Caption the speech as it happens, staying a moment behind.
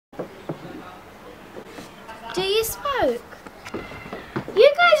Do you smoke?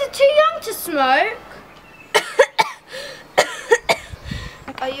 You guys are too young to smoke.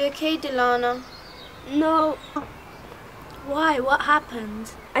 Are you okay, Delana? No. Why? What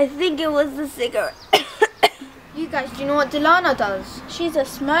happened? I think it was the cigarette. You guys, do you know what Delana does? She's a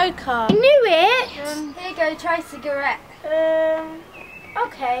smoker. I knew it! Here you go, try a cigarette.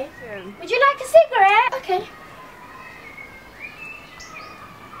 Okay. Would you like a cigarette? Okay.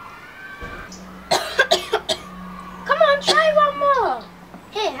 Come on, try one more.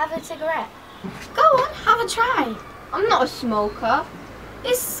 Here, have a cigarette. Go on, have a try. I'm not a smoker.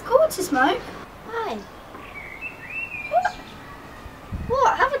 It's cool to smoke. Why?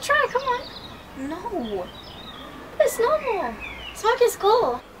 What? Have a try, come on. No. It's normal. Smoke is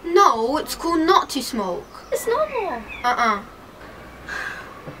cool. No, it's cool not to smoke. It's normal.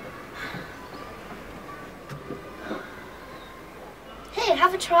 Here,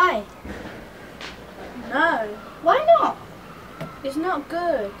 have a try. No. Why not? It's not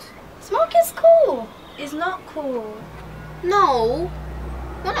good. Smoke is cool. It's not cool. No.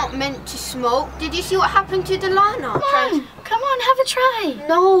 You're not meant to smoke. Did you see what happened to Delana? Come on, have a try.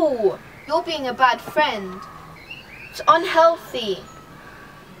 No. You're being a bad friend. It's unhealthy.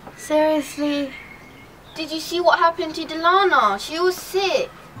 Seriously? Did you see what happened to Delana? She was sick.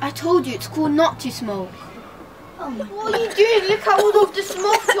 I told you it's cool not to smoke. Oh my What are you doing? Look at all of the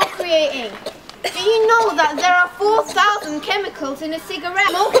smoke you're creating. Do you know that there are 4,000 chemicals in a cigarette?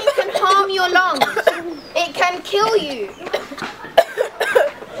 Smoking can harm your lungs. It can kill you.